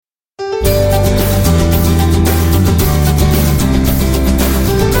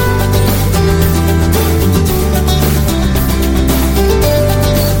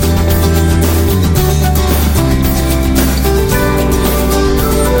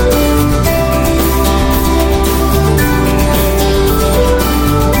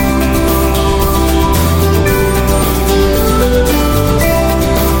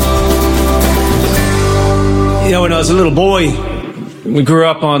a little boy, we grew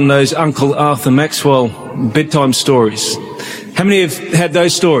up on those Uncle Arthur Maxwell bedtime stories. How many have had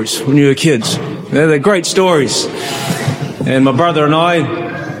those stories when you were kids? They're great stories. And my brother and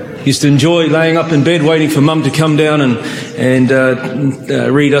I used to enjoy laying up in bed waiting for Mum to come down and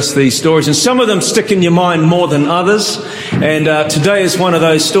read us these stories. And some of them stick in your mind more than others. And today is one of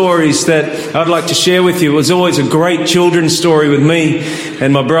those stories that I'd like to share with you. It was always a great children's story with me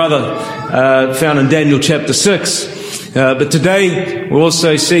and my brother, found in Daniel chapter 6. But today we'll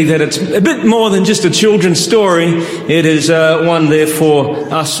also see that it's a bit more than just a children's story. It is one there for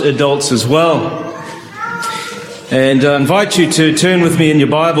us adults as well. And I invite you to turn with me in your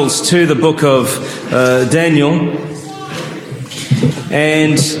Bibles to the book of Daniel.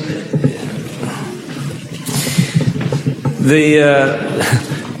 And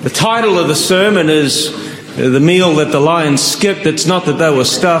the title of the sermon is The Meal That the Lions Skipped. It's not that they were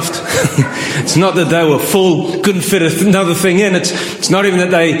stuffed. It's not that they were full, couldn't fit another thing in. It's not even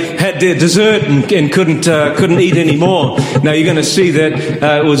that they had their dessert and couldn't eat any more. No, you're going to see that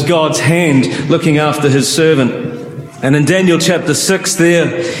it was God's hand looking after his servant. And in Daniel chapter 6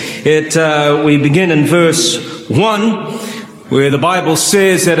 there, we begin in verse 1, where the Bible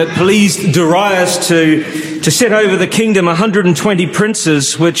says that it pleased Darius to set over the kingdom 120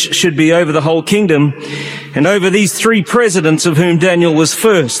 princes, which should be over the whole kingdom, and over these 3 presidents, of whom Daniel was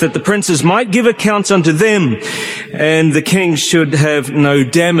first, that the princes might give accounts unto them, and the king should have no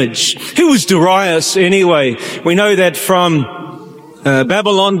damage. Who was Darius anyway? We know that from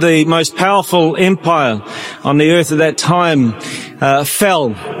Babylon, the most powerful empire on the earth at that time, fell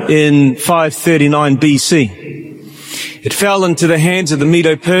in 539 BC. It fell into the hands of the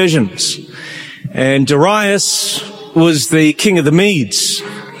Medo-Persians. And Darius was the king of the Medes.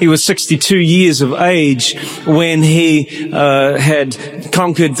 He was 62 years of age when he had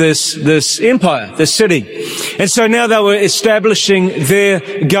conquered this empire, this city. And so now they were establishing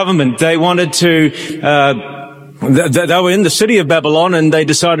their government. They wanted to they were in the city of Babylon, and they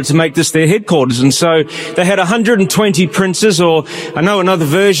decided to make this their headquarters. And so they had 120 princes, or I know in other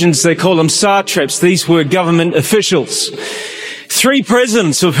versions they call them satraps. These were government officials. 3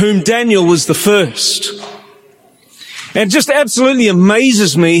 presidents, of whom Daniel was the first. And it just absolutely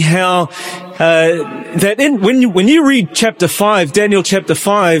amazes me how when you read chapter 5, Daniel chapter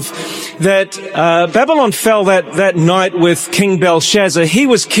 5, that Babylon fell that night with King Belshazzar. He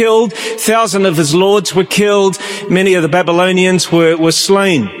was killed. 1,000 of his lords were killed. Many of the Babylonians were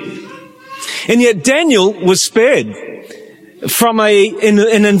slain. And yet Daniel was spared from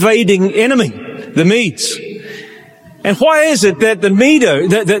an invading enemy, the Medes. And why is it that the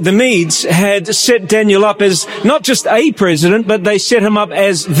Medes had set Daniel up as not just a president, but they set him up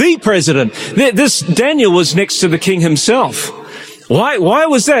as the president? This Daniel was next to the king himself. Why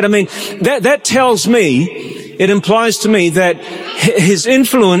was that? I mean, that tells me, it implies to me that his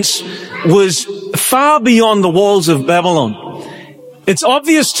influence was far beyond the walls of Babylon. It's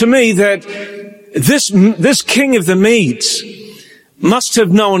obvious to me that this king of the Medes must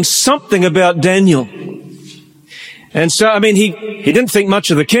have known something about Daniel. And so, I mean, he didn't think much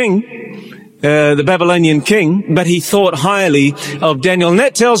of the king, the Babylonian king, but he thought highly of Daniel. And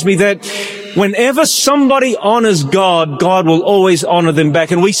that tells me that whenever somebody honors God, God will always honor them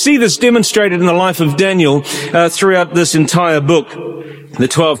back. And we see this demonstrated in the life of Daniel throughout this entire book, the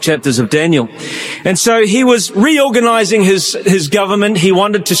 12 chapters of Daniel. And so he was reorganizing his government. He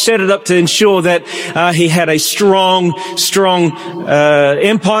wanted to set it up to ensure that he had a strong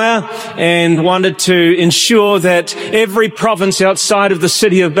empire, and wanted to ensure that every province outside of the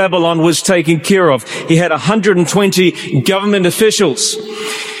city of Babylon was taken care of. He had 120 government officials.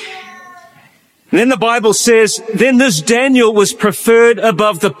 And then the Bible says, then this Daniel was preferred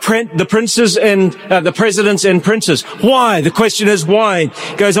above the princes and the presidents and princes. Why? The question is why?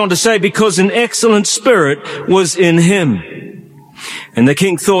 It goes on to say, because an excellent spirit was in him. And the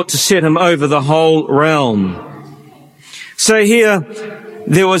king thought to set him over the whole realm. So here,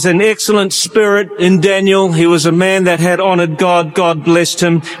 there was an excellent spirit in Daniel. He was a man that had honored God. God blessed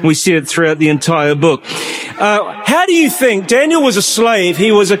him. We see it throughout the entire book. How do you think? Daniel was a slave.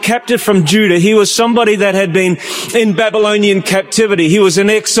 He was a captive from Judah. He was somebody that had been in Babylonian captivity. He was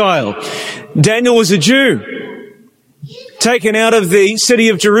in exile. Daniel was a Jew, taken out of the city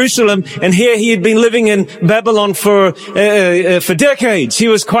of Jerusalem, and here he had been living in Babylon for decades. He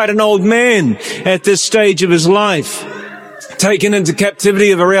was quite an old man at this stage of his life, taken into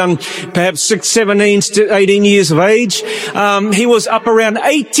captivity of around perhaps 17 to 18 years of age. He was up around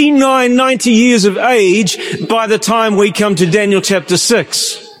 89, 90 years of age by the time we come to Daniel chapter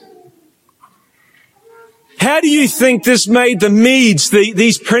 6. How do you think this made the Medes,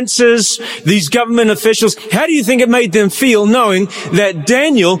 these princes, these government officials, how do you think it made them feel knowing that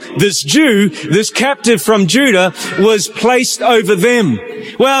Daniel, this Jew, this captive from Judah, was placed over them?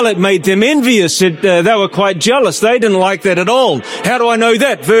 Well, it made them envious. They were quite jealous. They didn't like that at all. How do I know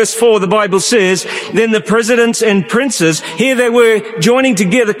that? Verse 4, the Bible says, then the presidents and princes, here they were joining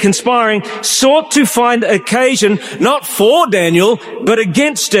together, conspiring, sought to find occasion, not for Daniel, but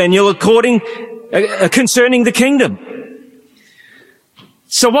against Daniel, concerning the kingdom.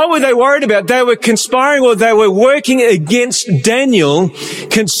 So what were they worried about? They were conspiring, or they were working against Daniel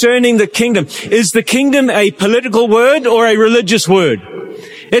concerning the kingdom. Is the kingdom a political word or a religious word?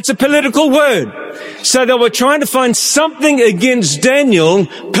 It's a political word. So they were trying to find something against Daniel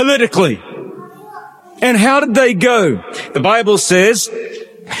politically. And how did they go? The Bible says,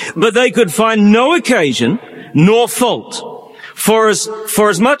 but they could find no occasion nor fault. For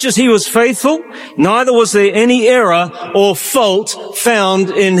as much as he was faithful, neither was there any error or fault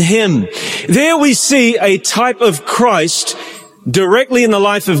found in him. There we see a type of Christ directly in the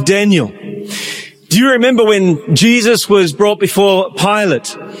life of Daniel. Do you remember when Jesus was brought before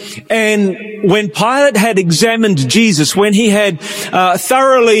Pilate? And when Pilate had examined Jesus, when he had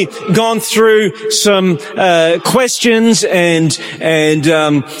thoroughly gone through some questions and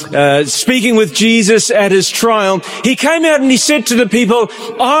speaking with Jesus at his trial, he came out and he said to the people,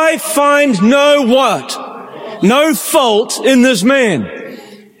 I find no fault in this man.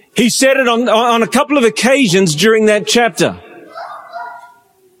 He said it on a couple of occasions during that chapter.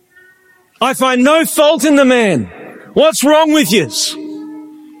 I find no fault in the man. What's wrong with you?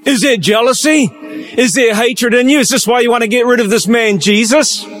 Is there jealousy? Is there hatred in you? Is this why you want to get rid of this man,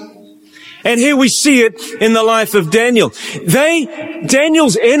 Jesus? And here we see it in the life of Daniel.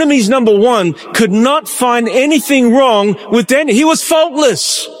 Daniel's enemies, number one, could not find anything wrong with Daniel. He was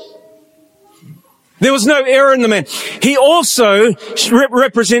faultless. There was no error in the man. He also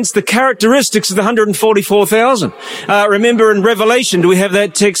represents the characteristics of the 144,000. Remember in Revelation, do we have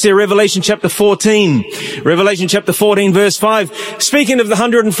that text there? Revelation chapter 14. Revelation chapter 14 verse 5. Speaking of the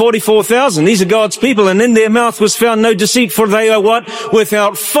 144,000, these are God's people, and in their mouth was found no deceit, for they are what?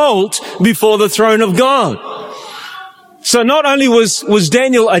 Without fault before the throne of God. So not only was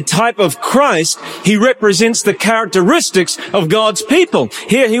Daniel a type of Christ, he represents the characteristics of God's people.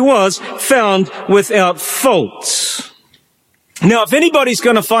 Here he was found without fault. Now, if anybody's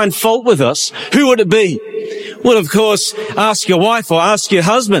going to find fault with us, who would it be? Well, of course, ask your wife or ask your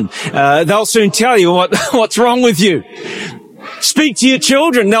husband. They'll soon tell you what's wrong with you. Speak to your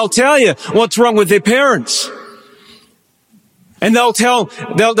children. They'll tell you what's wrong with their parents. And they'll tell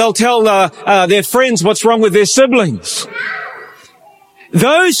their friends what's wrong with their siblings.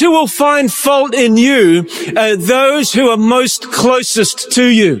 Those who will find fault in you are those who are most closest to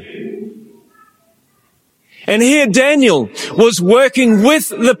you. And here Daniel was working with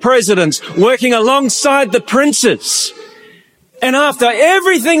the presidents, working alongside the princes. And after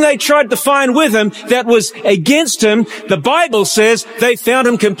everything they tried to find with him that was against him, the Bible says they found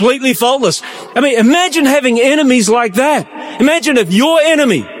him completely faultless. I mean, imagine having enemies like that. Imagine if your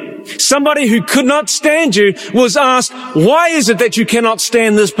enemy, somebody who could not stand you, was asked, why is it that you cannot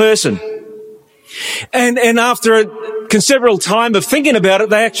stand this person? And after a considerable time of thinking about it,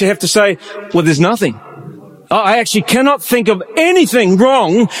 they actually have to say, well, there's nothing. I actually cannot think of anything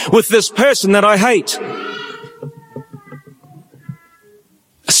wrong with this person that I hate.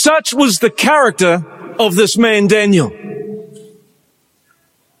 Such was the character of this man Daniel.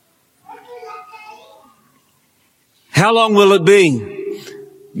 How long will it be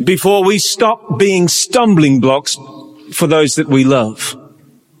before we stop being stumbling blocks for those that we love?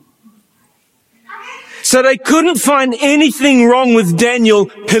 So they couldn't find anything wrong with Daniel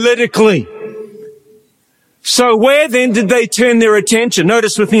politically. So where then did they turn their attention?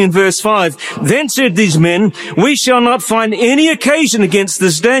 Notice with me in verse 5. Then said these men, we shall not find any occasion against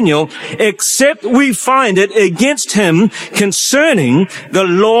this Daniel, except we find it against him concerning the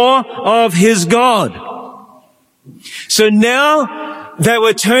law of his God. So now they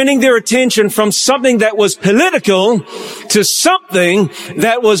were turning their attention from something that was political to something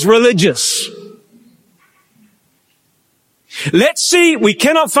that was religious. Let's see, we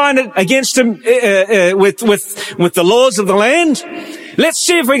cannot find it against him with the laws of the land. Let's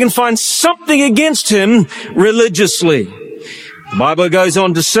see if we can find something against him religiously. The Bible goes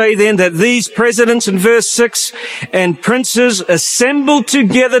on to say then that these presidents in verse 6 and princes assembled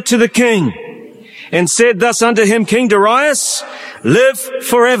together to the king and said thus unto him, King Darius, live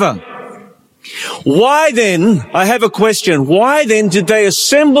forever. Why then, I have a question, why then did they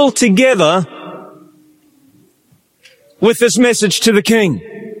assemble together with this message to the king?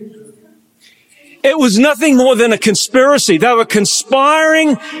 It was nothing more than a conspiracy. They were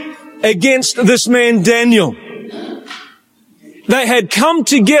conspiring against this man Daniel. They had come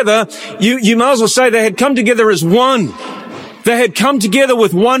together, you might as well say they had come together as one. They had come together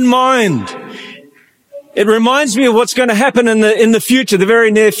with one mind. It reminds me of what's going to happen in the future, the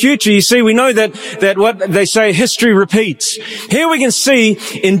very near future. You see, we know that what they say, history repeats. Here we can see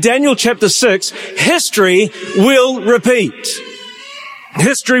in Daniel chapter 6, history will repeat.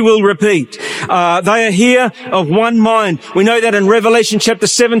 History will repeat. They are here of one mind. We know that in Revelation chapter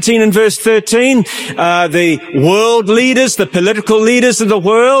 17 and verse 13, the world leaders, the political leaders of the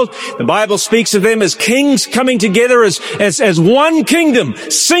world, the Bible speaks of them as kings coming together as one kingdom,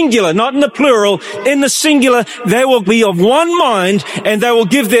 singular, not in the plural, in the singular. They will be of one mind, and they will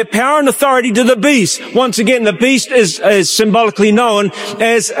give their power and authority to the beast. Once again, the beast is symbolically known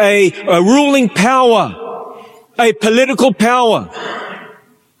as a ruling power, a political power.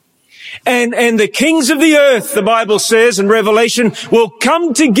 And the kings of the earth, the Bible says in Revelation, will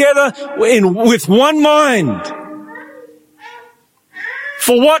come together with one mind.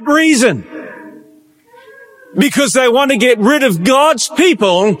 For what reason? Because they want to get rid of God's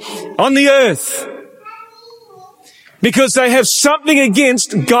people on the earth. Because they have something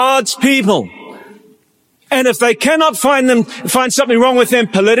against God's people. And if they cannot find something wrong with them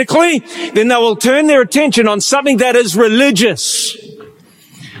politically, then they will turn their attention on something that is religious.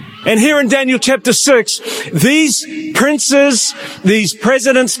 And here in Daniel chapter 6, these princes, these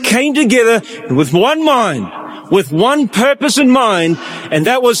presidents came together with one mind, with one purpose in mind, and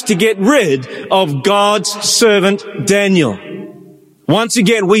that was to get rid of God's servant Daniel. Once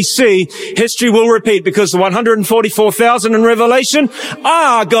again, we see history will repeat because the 144,000 in Revelation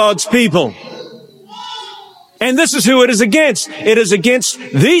are God's people. And this is who it is against. It is against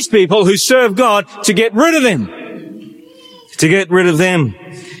these people who serve God to get rid of them. To get rid of them.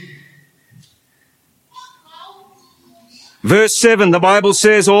 Verse 7, the Bible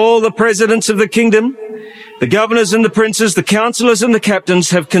says, all the presidents of the kingdom, the governors and the princes, the counselors and the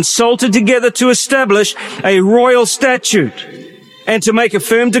captains have consulted together to establish a royal statute and to make a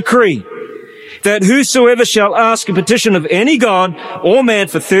firm decree that whosoever shall ask a petition of any god or man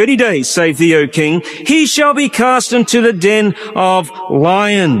for 30 days, save thee, O king, he shall be cast into the den of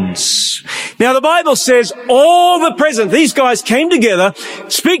lions. Now the Bible says all the presidents, these guys came together,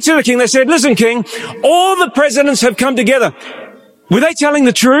 speak to the king. They said, listen, king, all the presidents have come together. Were they telling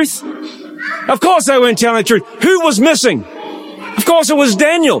the truth? Of course they weren't telling the truth. Who was missing? Of course it was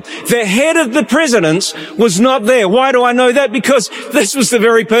Daniel. The head of the presidents was not there. Why do I know that? Because this was the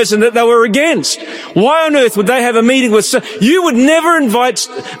very person that they were against. Why on earth would they have a meeting with? You would never invite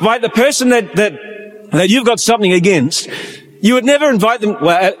the person that you've got something against. You would never invite them.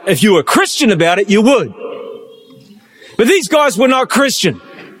 Well, if you were Christian about it, you would. But these guys were not Christian.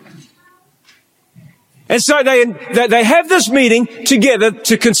 And so they have this meeting together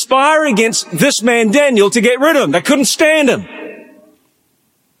to conspire against this man Daniel to get rid of him. They couldn't stand him.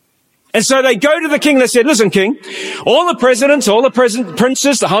 And so they go to the king. They said, listen, king, all the presidents, all the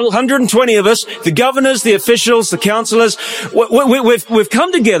princes, the 120 of us, the governors, the officials, the counselors, we've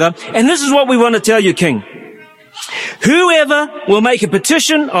come together, and this is what we want to tell you, king. Whoever will make a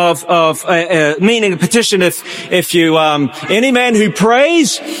petition meaning a petition if you, any man who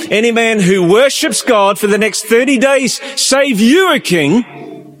prays, any man who worships God for the next 30 days, save you, O king,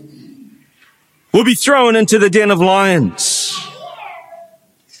 will be thrown into the den of lions.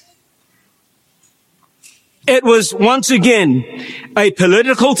 It was once again a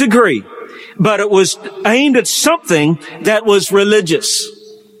political decree, but it was aimed at something that was religious.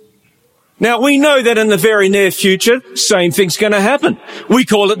 Now we know that in the very near future, same thing's going to happen. We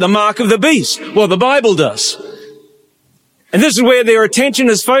call it the mark of the beast. Well, the Bible does. And this is where their attention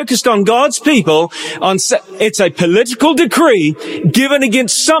is focused on God's people. It's a political decree given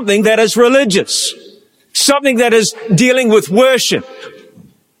against something that is religious. Something that is dealing with worship.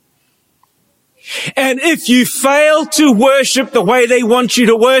 And if you fail to worship the way they want you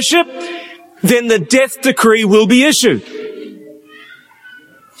to worship, then the death decree will be issued.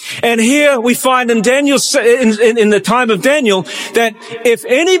 And here we find in Daniel, in the time of Daniel, that if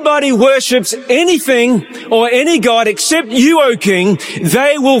anybody worships anything or any god except you, O king,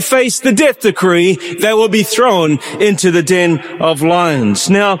 they will face the death decree. They will be thrown into the den of lions.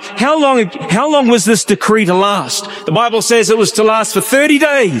 Now, how long was this decree to last? The Bible says it was to last for 30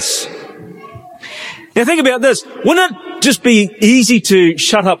 days. Now think about this. Wouldn't it just be easy to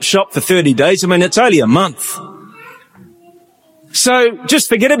shut up shop for 30 days? I mean, it's only a month. So just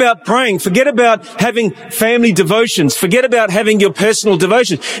forget about praying. Forget about having family devotions. Forget about having your personal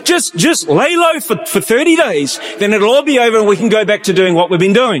devotions. Just lay low for 30 days. Then it'll all be over and we can go back to doing what we've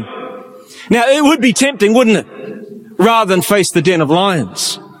been doing. Now, it would be tempting, wouldn't it? Rather than face the den of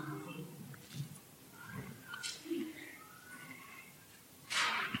lions.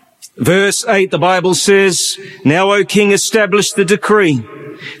 Verse 8, the Bible says, "Now, O king, establish the decree.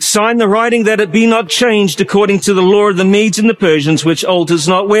 Sign the writing that it be not changed according to the law of the Medes and the Persians, which alters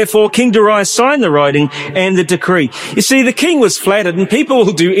not. Wherefore, King Darius signed the writing and the decree." You see, the king was flattered, and people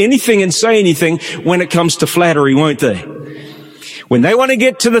will do anything and say anything when it comes to flattery, won't they? When they want to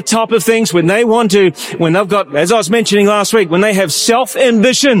get to the top of things, when they've got, as I was mentioning last week, when they have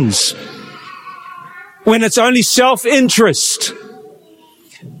self-ambitions, when it's only self-interest,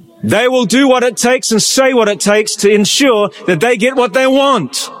 they will do what it takes and say what it takes to ensure that they get what they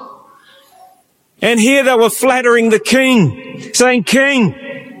want. And here they were flattering the king, saying, "King,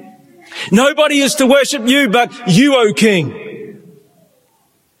 nobody is to worship you but you, O king.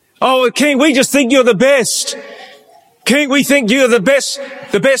 Oh, king, we just think you're the best. King, we think you're the best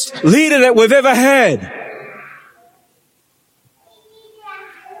leader that we've ever had."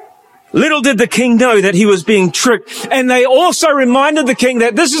 Little did the king know that he was being tricked. And they also reminded the king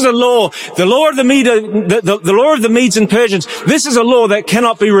that this is a law, the law of the law of the Medes and Persians. This is a law that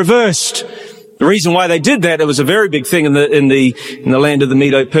cannot be reversed. The reason why they did that, it was a very big thing in the land of the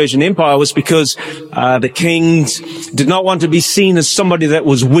Medo-Persian Empire, was because the kings did not want to be seen as somebody that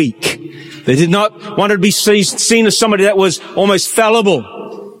was weak. They did not want to be seen as somebody that was almost fallible.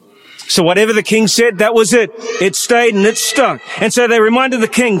 So whatever the king said, that was it. It stayed and it stuck. And so they reminded the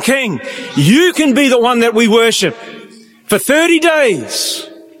king, "King, you can be the one that we worship for 30 days.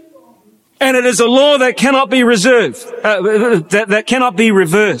 And it is a law that cannot be that cannot be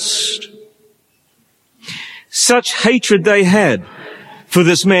reversed." Such hatred they had for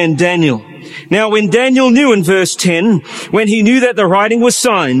this man Daniel. Now when Daniel knew, in verse 10, when he knew that the writing was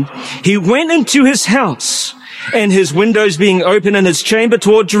signed, he went into his house, and his windows being open in his chamber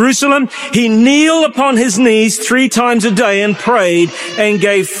toward Jerusalem, he kneeled upon his knees 3 times a day and prayed and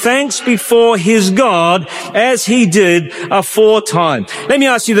gave thanks before his God as he did aforetime. Let me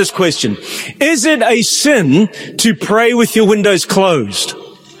ask you this question. Is it a sin to pray with your windows closed?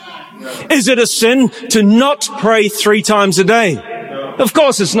 Is it a sin to not pray 3 times a day? Of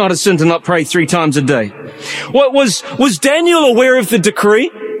course it's not a sin to not pray 3 times a day. Was Daniel aware of the decree?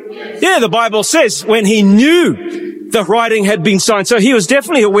 Yeah, the Bible says when he knew the writing had been signed. So he was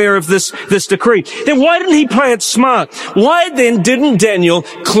definitely aware of this decree. Then why didn't he play it smart? Why then didn't Daniel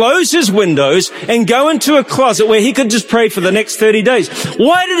close his windows and go into a closet where he could just pray for the next 30 days?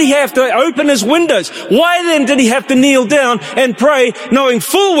 Why did he have to open his windows? Why then did he have to kneel down and pray, knowing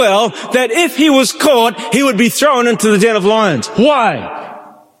full well that if he was caught, he would be thrown into the den of lions? Why?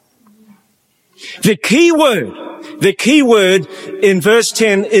 The key word in verse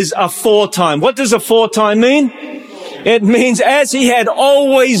 10 is aforetime. What does aforetime mean? It means as he had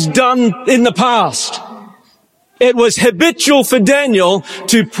always done in the past. It was habitual for Daniel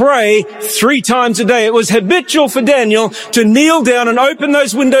to pray 3 times a day. It was habitual for Daniel to kneel down and open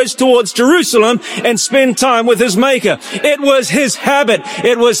those windows towards Jerusalem and spend time with his Maker. It was his habit.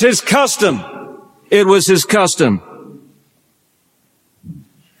 It was his custom. It was his custom.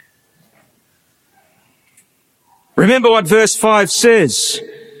 Remember what verse 5 says.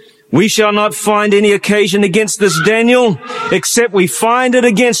 "We shall not find any occasion against this Daniel, except we find it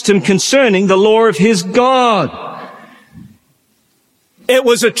against him concerning the law of his God." It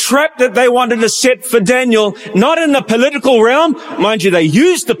was a trap that they wanted to set for Daniel, not in the political realm. Mind you, they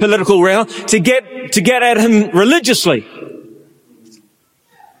used the political realm to get at him religiously.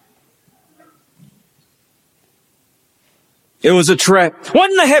 It was a trap. Why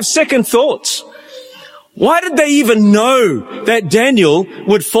didn't they have second thoughts? Why did they even know that Daniel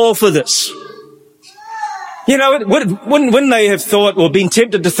would fall for this? You know, wouldn't they have thought or been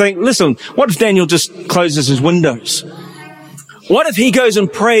tempted to think, listen, what if Daniel just closes his windows? What if he goes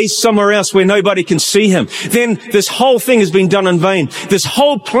and prays somewhere else where nobody can see him? Then this whole thing has been done in vain. This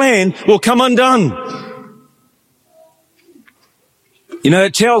whole plan will come undone. You know,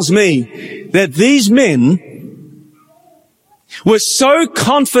 it tells me that these men were so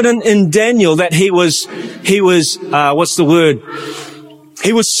confident in Daniel that he was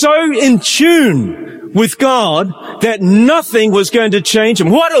so in tune with God that nothing was going to change him.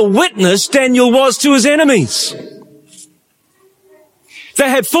 What a witness Daniel was to his enemies. They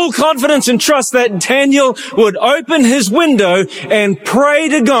had full confidence and trust that Daniel would open his window and pray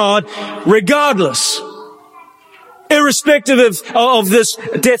to God regardless, irrespective of this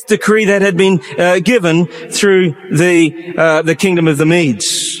death decree that had been given through the kingdom of the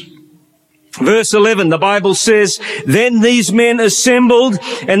Medes. Verse 11, the Bible says, then these men assembled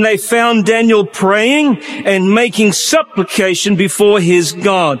and they found Daniel praying and making supplication before his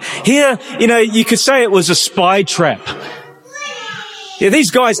God. Here, you could say it was a spy trap. Yeah,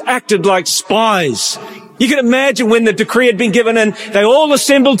 these guys acted like spies. You can imagine when the decree had been given and they all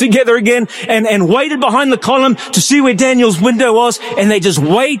assembled together again and waited behind the column to see where Daniel's window was, and they just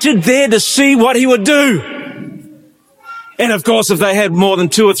waited there to see what he would do. And of course, if they had more than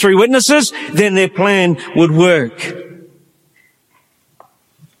 2 or 3 witnesses, then their plan would work.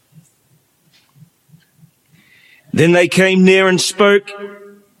 Then they came near and spoke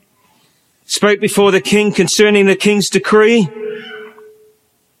before the king concerning the king's decree.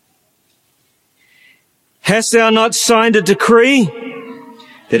 Hast thou not signed a decree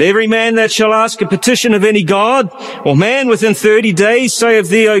that every man that shall ask a petition of any god or man within 30 days, say of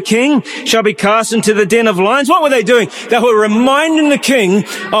thee, O king, shall be cast into the den of lions? What were they doing? They were reminding the king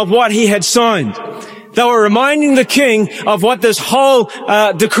of what he had signed. They were reminding the king of what this whole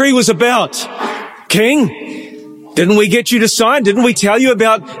decree was about. King, didn't we get you to sign? Didn't we tell you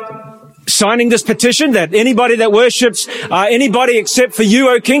about signing this petition that anybody that worships anybody except for you,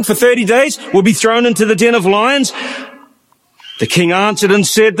 O king, for 30 days will be thrown into the den of lions? The king answered and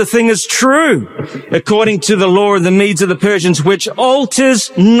said, the thing is true, according to the law of the Medes and the Persians, which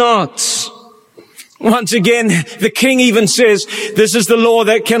alters not. Once again, the king even says, this is the law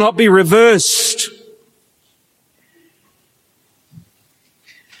that cannot be reversed.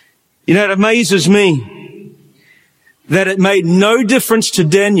 It amazes me that it made no difference to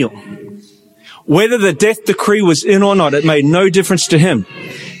Daniel whether the death decree was in or not. It made no difference to him.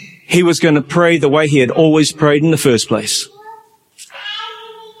 He was going to pray the way he had always prayed in the first place.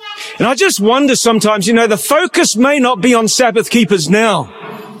 And I just wonder sometimes, the focus may not be on Sabbath keepers now.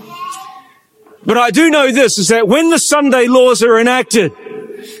 But I do know this, is that when the Sunday laws are enacted,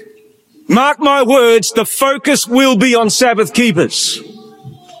 mark my words, the focus will be on Sabbath keepers.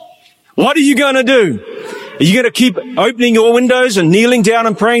 What are you going to do? Are you going to keep opening your windows and kneeling down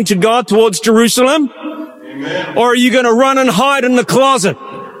and praying to God towards Jerusalem? Amen. Or are you going to run and hide in the closet?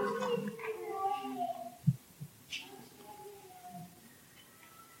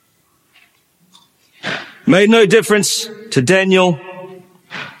 Made no difference to Daniel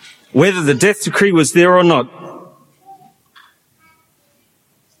whether the death decree was there or not.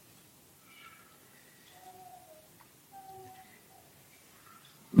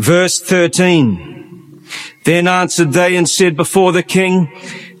 Verse 13. Then answered they and said before the king,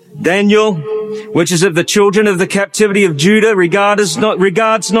 Daniel, which is of the children of the captivity of Judah, regards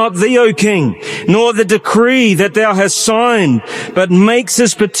not thee, O king, nor the decree that thou hast signed, but makes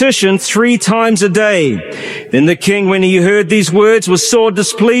his petition 3 times a day. Then the king, when he heard these words, was sore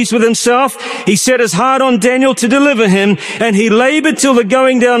displeased with himself. He set his heart on Daniel to deliver him, and he labored till the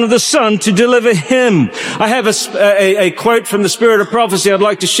going down of the sun to deliver him. I have a quote from the Spirit of Prophecy I'd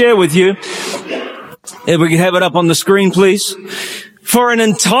like to share with you. If we can have it up on the screen, please. For an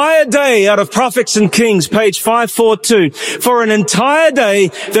entire day, out of Prophets and Kings, page 542, for an entire day,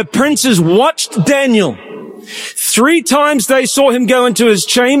 the princes watched Daniel. 3 times they saw him go into his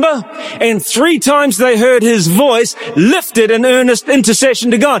chamber, and 3 times they heard his voice lifted in earnest intercession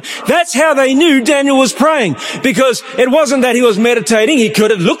to God. That's how they knew Daniel was praying, because it wasn't that he was meditating. He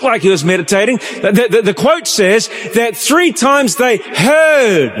could have looked like he was meditating. The quote says that 3 times they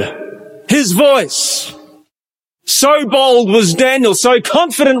heard his voice. So bold was Daniel, so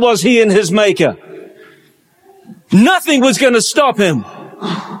confident was he in his Maker. Nothing was going to stop him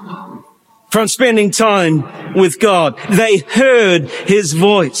from spending time with God. They heard his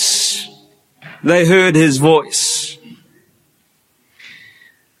voice. They heard his voice.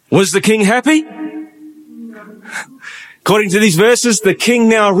 Was the king happy? According to these verses, the king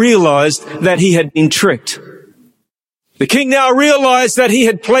now realized that he had been tricked. The king now realized that he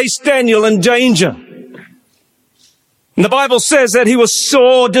had placed Daniel in danger. And the Bible says that he was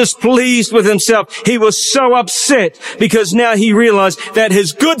sore displeased with himself. He was so upset because now he realized that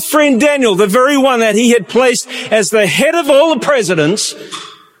his good friend Daniel, the very one that he had placed as the head of all the presidents,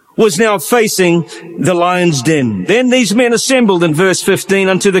 was now facing the lion's den. Then these men assembled in verse 15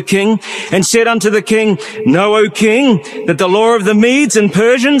 unto the king and said unto the king, Know, O king, that the law of the Medes and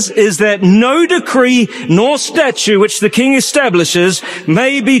Persians is that no decree nor statute which the king establishes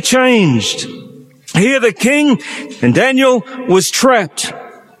may be changed. Here the king and Daniel was trapped.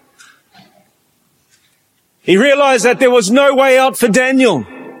 He realized that there was no way out for Daniel.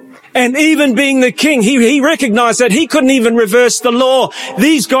 And even being the king, he recognized that he couldn't even reverse the law.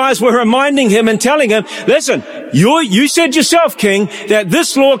 These guys were reminding him and telling him, listen, you said yourself, king, that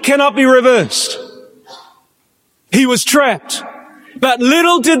this law cannot be reversed. He was trapped. But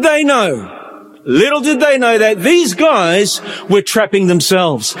little did they know little did they know that these guys were trapping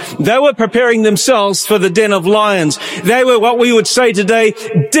themselves. They were preparing themselves for the den of lions. They were what we would say today,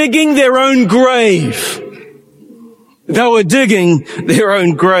 digging their own grave. They were digging their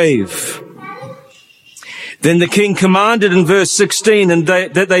own grave. Then the king commanded in verse 16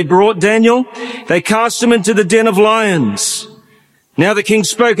 that they brought Daniel. They cast him into the den of lions. Now the king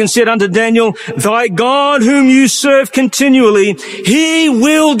spoke and said unto Daniel, thy God whom you serve continually, he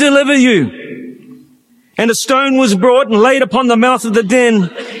will deliver you. And a stone was brought and laid upon the mouth of the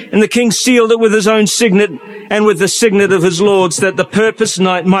den, and the king sealed it with his own signet and with the signet of his lords, that the purpose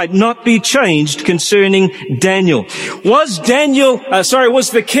might not be changed concerning Daniel. Was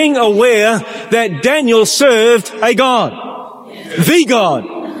the king aware that Daniel served a God? The God.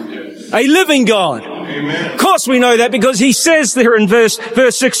 A living God. Amen. Of course we know that because he says there in verse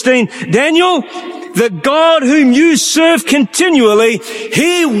 16, Daniel, the God whom you serve continually,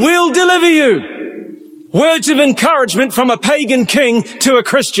 he will deliver you. Words of encouragement from a pagan king to a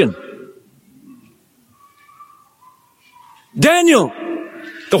Christian. Daniel,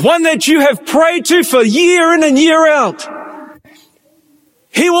 the one that you have prayed to for year in and year out,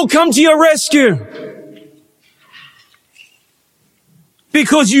 he will come to your rescue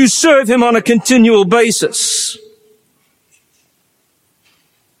because you serve him on a continual basis.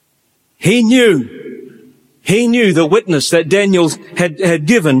 He knew the witness that Daniel had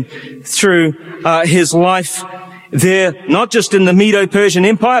given through his life there, not just in the Medo-Persian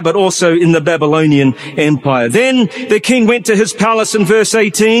Empire, but also in the Babylonian Empire. Then the king went to his palace in verse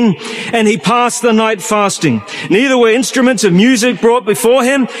 18, and he passed the night fasting. Neither were instruments of music brought before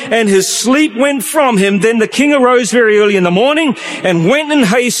him, and his sleep went from him. Then the king arose very early in the morning and went in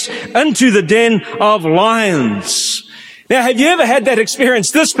haste into the den of lions. Now, have you ever had that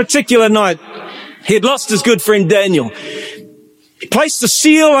experience? This particular night, he had lost his good friend Daniel. He placed the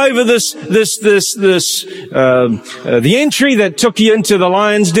seal over the entry that took you into the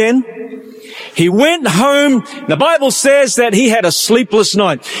lion's den. He went home. The Bible says that he had a sleepless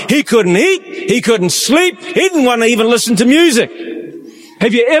night. He couldn't eat. He couldn't sleep. He didn't want to even listen to music.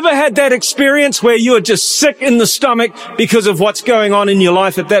 Have you ever had that experience where you are just sick in the stomach because of what's going on in your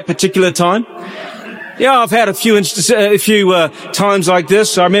life at that particular time? Yeah, I've had a few times like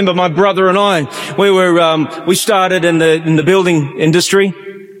this. I remember my brother and I, we started in the building industry.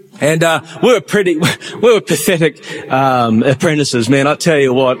 And we were pathetic apprentices, man. I tell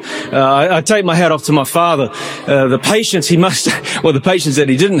you what, I take my hat off to my father. The patience the patience that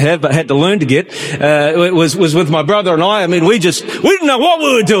he didn't have but had to learn to get, was with my brother and I. I mean, we didn't know what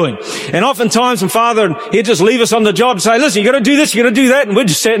we were doing. And oftentimes my father, he'd just leave us on the job and say, listen, you got to do this, you got to do that, and we're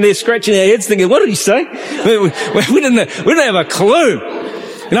just sitting there scratching our heads thinking, what did he say? We didn't have a clue.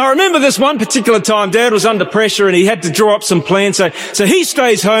 And I remember this one particular time, Dad was under pressure and he had to draw up some plans. So he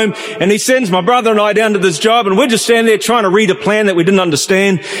stays home and he sends my brother and I down to this job, and we're just standing there trying to read a plan that we didn't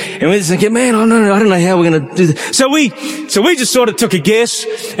understand. And we're just thinking, man, I don't know how we're going to do this. So we just sort of took a guess,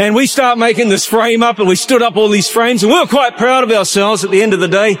 and we start making this frame up, and we stood up all these frames, and we were quite proud of ourselves at the end of the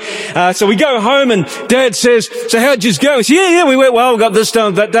day. So we go home and Dad says, so how'd you go? We said, yeah, we went well, we got this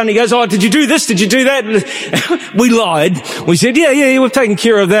done, that done. He goes, oh, did you do this? Did you do that? We lied. We said, yeah, we've taken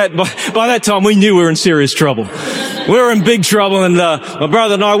care of that. By that time, we knew we were in serious trouble. We were in big trouble, and my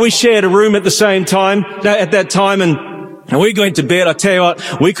brother and I, we shared a room at that time, and we went to bed. I tell you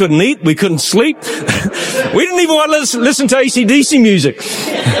what, we couldn't eat, we couldn't sleep. We didn't even want to listen to AC/DC music.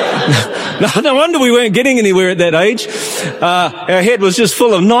 No wonder we weren't getting anywhere at that age. Our head was just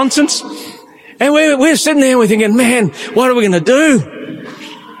full of nonsense. And we're sitting there and we're thinking, man, what are we going to do?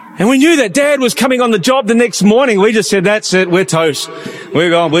 And we knew that Dad was coming on the job the next morning. We just said, that's it, we're toast. We're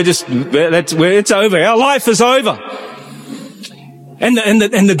gone, it's over. Our life is over. And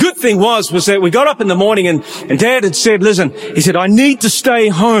the good thing was that we got up in the morning and Dad had said, listen, he said, I need to stay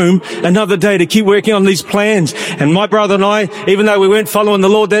home another day to keep working on these plans. And my brother and I, even though we weren't following the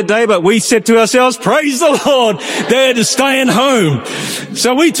Lord that day, but we said to ourselves, praise the Lord, Dad is staying home.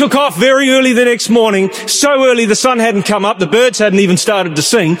 So we took off very early the next morning, so early the sun hadn't come up, the birds hadn't even started to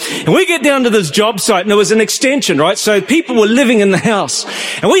sing. And we get down to this job site, and there was an extension, right? So people were living in the house.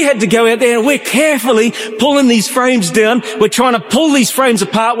 And we had to go out there, and we're carefully pulling these frames down. We're trying to pull these frames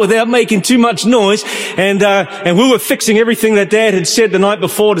apart without making too much noise, and we were fixing everything that Dad had said the night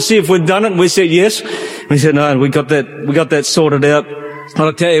before to see if we'd done it, and we said yes. And we said no, we got that sorted out. And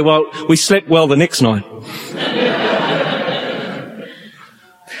I'll tell you what, we slept well the next night.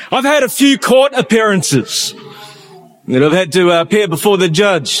 I've had a few court appearances that I've had to appear before the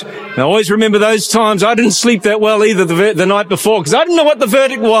judge. And I always remember those times. I didn't sleep that well either the night before, because I didn't know what the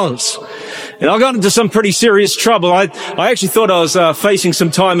verdict was. And I got into some pretty serious trouble. I actually thought I was facing some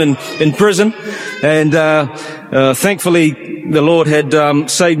time in prison, and thankfully the Lord had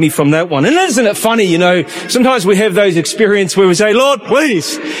saved me from that one. And isn't it funny, sometimes we have those experiences where we say, Lord,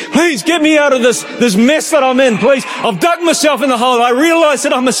 please get me out of this mess that I'm in, please. I've dug myself in the hole. I realize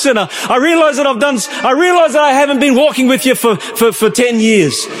that I'm a sinner. I realize that I haven't been walking with you for 10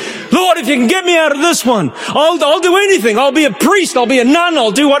 years. Lord, if you can get me out of this one, I'll do anything. I'll be a priest. I'll be a nun.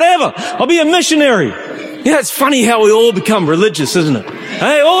 I'll do whatever. I'll be a missionary. It's funny how we all become religious, isn't it?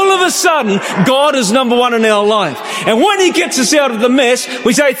 Hey, all of a sudden, God is number one in our life. And when He gets us out of the mess,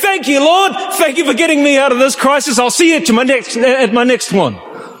 we say, thank you, Lord. Thank you for getting me out of this crisis. I'll see you at my next one.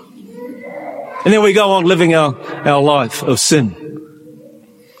 And then we go on living our life of sin.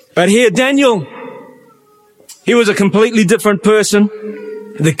 But here, Daniel, he was a completely different person.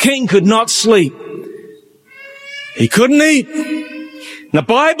 The king could not sleep. He couldn't eat. The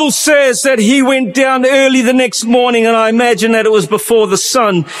Bible says that he went down early the next morning, and I imagine that it was before the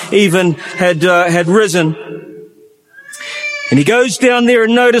sun even had risen. And he goes down there,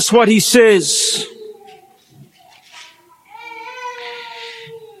 and notice what he says.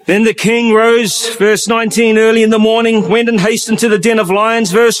 Then the king rose, verse 19, early in the morning, went and hastened to the den of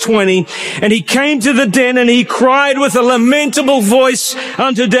lions, verse 20. And he came to the den, and he cried with a lamentable voice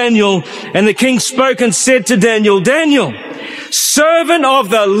unto Daniel. And the king spoke and said to Daniel, Daniel, servant of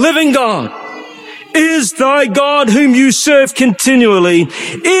the living God, is thy God whom you serve continually,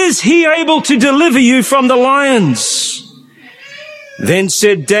 is he able to deliver you from the lions? Then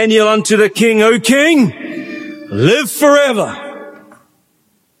said Daniel unto the king, O king, live forever.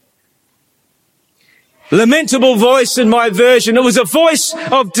 Lamentable voice in my version. It was a voice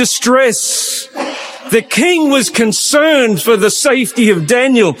of distress. The king was concerned for the safety of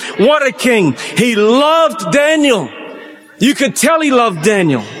Daniel. What a king. He loved Daniel. You could tell he loved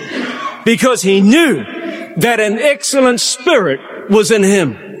Daniel because he knew that an excellent spirit was in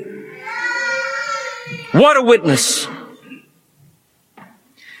him. What a witness.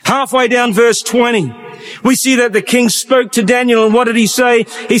 Halfway down verse 20, we see that the king spoke to Daniel, and what did he say?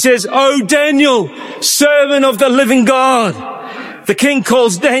 He says, O Daniel, servant of the living God. The king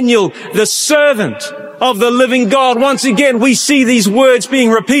calls Daniel the servant of the living God. Once again, we see these words being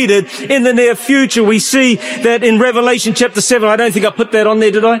repeated in the near future. We see that in Revelation chapter 7. I don't think I put that on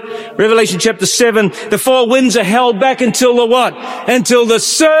there, did I? Revelation chapter 7. The four winds are held back until the what? Until the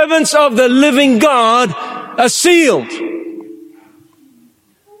servants of the living God are sealed.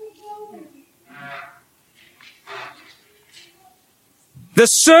 The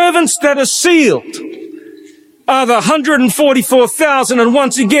servants that are sealed are the 144,000. And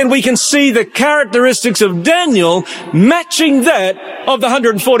once again, we can see the characteristics of Daniel matching that of the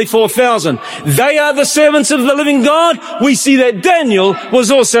 144,000. They are the servants of the living God. We see that Daniel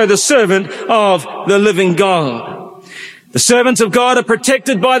was also the servant of the living God. The servants of God are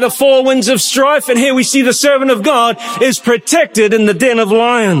protected by the four winds of strife. And here we see the servant of God is protected in the den of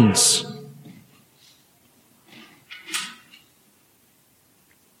lions.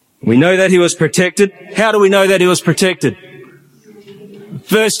 We know that he was protected. How do we know that he was protected?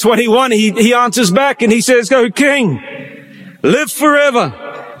 Verse 21, he answers back and he says, O king, live forever.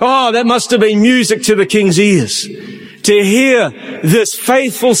 Oh, that must have been music to the king's ears to hear this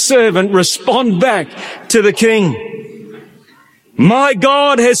faithful servant respond back to the king. My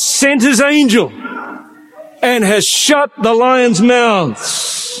God has sent his angel and has shut the lions'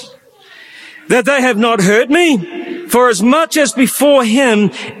 mouths, that they have not hurt me. For as much as before him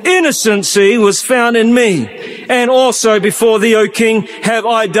innocency was found in me, and also before thee, O king, have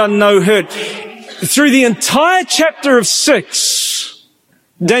I done no hurt. Through the entire chapter of 6,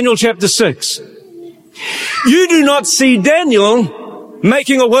 Daniel chapter 6, you do not see Daniel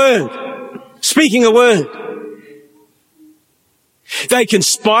making a word, speaking a word. They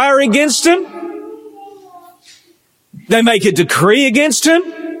conspire against him. They make a decree against him.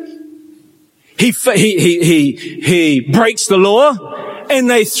 He breaks the law, and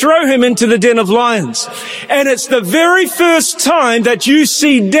they throw him into the den of lions. And it's the very first time that you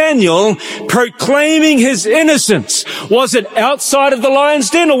see Daniel proclaiming his innocence. Was it outside of the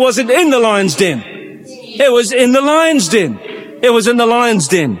lion's den, or was it in the lion's den? It was in the lion's den. It was in the lion's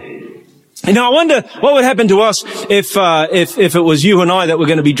den. And now I wonder what would happen to us if it was you and I that were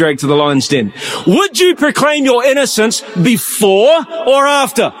going to be dragged to the lion's den. Would you proclaim your innocence before or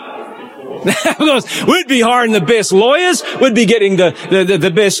after? Because we'd be hiring the best lawyers. We'd be getting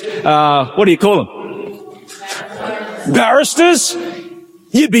the best, what do you call them? Barristers.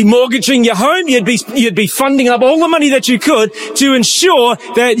 You'd be mortgaging your home. You'd be funding up all the money that you could to ensure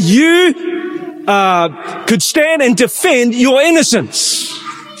that you, could stand and defend your innocence.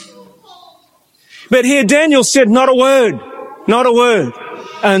 But here Daniel said not a word,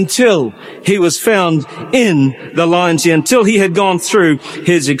 until he was found in the lion's den, until he had gone through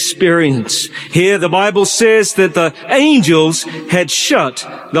his experience. Here the Bible says that the angels had shut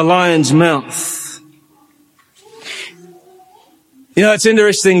the lion's mouth. You know, it's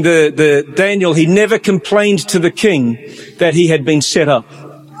interesting, the Daniel, he never complained to the king that he had been set up.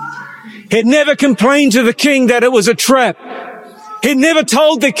 He'd never complained to the king that it was a trap. He never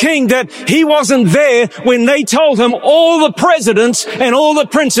told the king that he wasn't there when they told him all the presidents and all the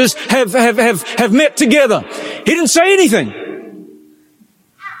princes have met together. He didn't say anything.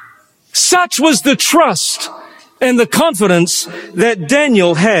 Such was the trust and the confidence that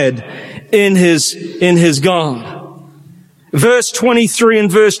Daniel had in his God. Verse 23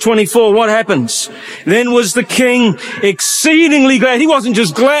 and verse 24, what happens? Then was the king exceedingly glad. He wasn't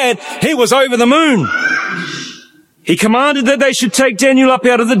just glad, he was over the moon. He commanded that they should take Daniel up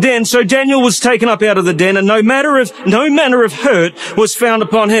out of the den. So Daniel was taken up out of the den, and no manner of hurt was found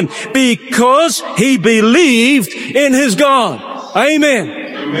upon him, because he believed in his God. Amen.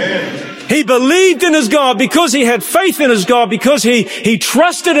 Amen. He believed in his God, because he had faith in his God, because he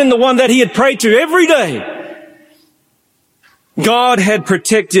trusted in the one that he had prayed to every day. God had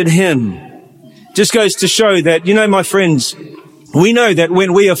protected him. Just goes to show that, you know, my friends, we know that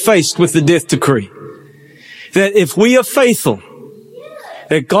when we are faced with the death decree, that if we are faithful,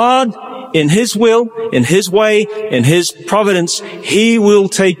 that God, in his will, in his way, in his providence, he will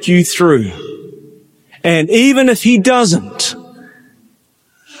take you through. And even if he doesn't,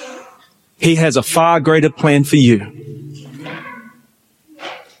 he has a far greater plan for you.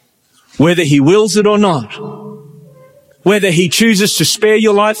 Whether he wills it or not, whether he chooses to spare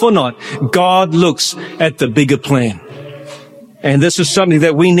your life or not, God looks at the bigger plan. And this is something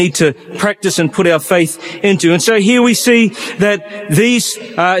that we need to practice and put our faith into. And so here we see that these,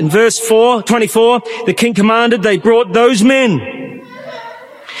 in verse 24, the king commanded, they brought those men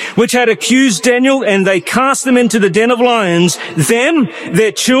which had accused Daniel, and they cast them into the den of lions, them,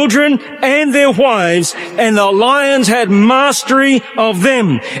 their children, and their wives, and the lions had mastery of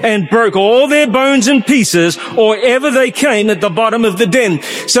them, and broke all their bones in pieces, or ever they came at the bottom of the den.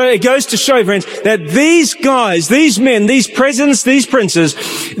 So it goes to show, friends, that these guys, these men, these presidents, these princes,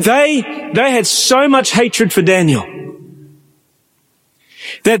 they had so much hatred for Daniel,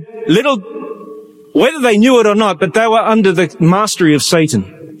 that whether they knew it or not, but they were under the mastery of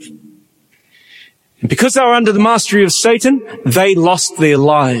Satan. And because they were under the mastery of Satan, they lost their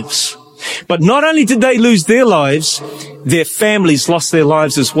lives. But not only did they lose their lives, their families lost their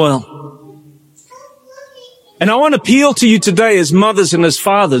lives as well. And I want to appeal to you today as mothers and as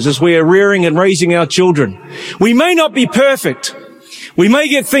fathers, as we are rearing and raising our children. We may not be perfect. We may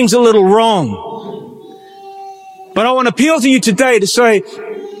get things a little wrong. But I want to appeal to you today to say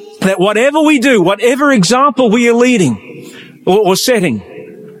that whatever we do, whatever example we are leading or setting,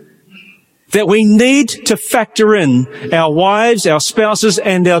 that we need to factor in our wives, our spouses,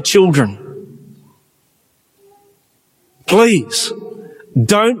 and our children. Please,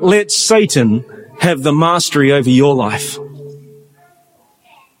 don't let Satan have the mastery over your life.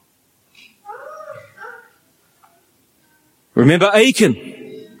 Remember Achan.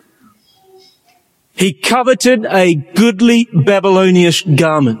 He coveted a goodly Babylonian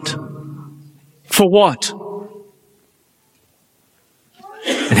garment. For what?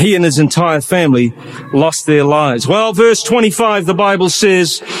 And he and his entire family lost their lives. Well, verse 25, the Bible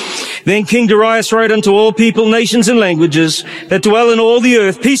says, Then King Darius wrote unto all people, nations, and languages that dwell in all the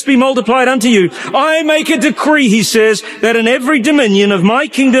earth, peace be multiplied unto you. I make a decree, he says, that in every dominion of my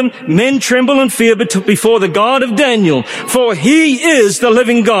kingdom men tremble and fear before the God of Daniel. For he is the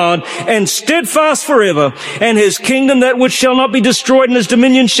living God, and steadfast forever, and his kingdom that which shall not be destroyed, and his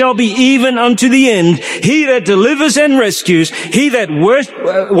dominion shall be even unto the end. He that delivers and rescues, he that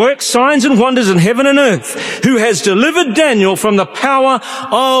works signs and wonders in heaven and earth, who has delivered Daniel from the power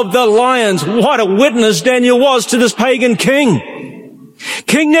of the lions. What a witness Daniel was to this pagan king.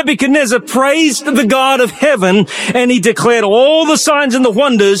 King Nebuchadnezzar praised the God of heaven, and he declared all the signs and the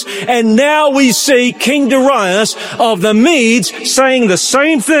wonders, and now we see King Darius of the Medes saying the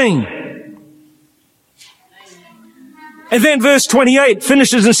same thing. And then verse 28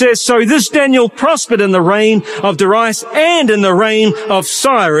 finishes and says, So this Daniel prospered in the reign of Darius and in the reign of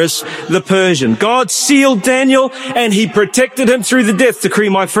Cyrus the Persian. God sealed Daniel, and he protected him through the death decree,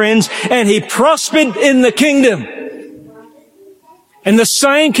 my friends, and he prospered in the kingdom. And the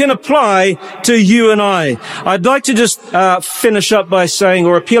same can apply to you and I. I'd like to just finish up by saying,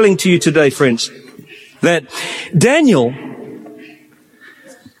 or appealing to you today, friends, that Daniel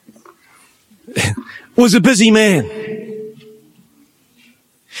was a busy man.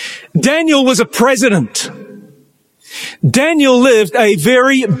 Daniel Daniel was a president. Daniel lived a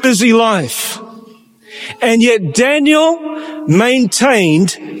very busy life. And yet Daniel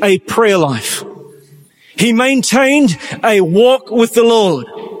maintained a prayer life. He maintained a walk with the Lord.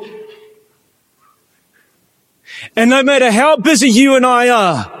 And no matter how busy you and I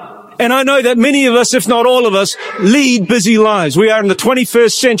are, and I know that many of us, if not all of us, lead busy lives. We are in the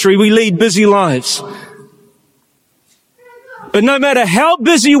 21st century. We lead busy lives. But no matter how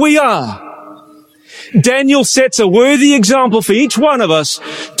busy we are, Daniel sets a worthy example for each one of us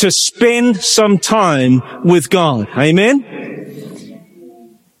to spend some time with God. Amen?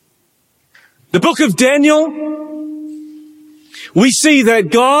 The book of Daniel, we see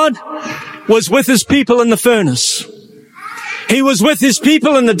that God was with his people in the furnace. He was with his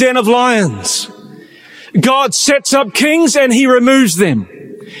people in the den of lions. God sets up kings and he removes them.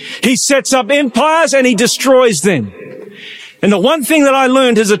 He sets up empires and he destroys them. And the one thing that I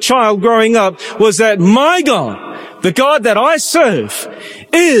learned as a child growing up was that my God, the God that I serve,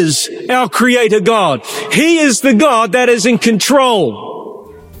 is our creator God. He is the God that is in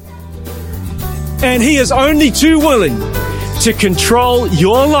control. And he is only too willing to control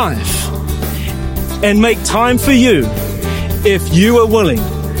your life and make time for you if you are willing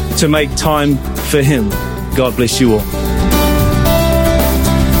to make time for him. God bless you all.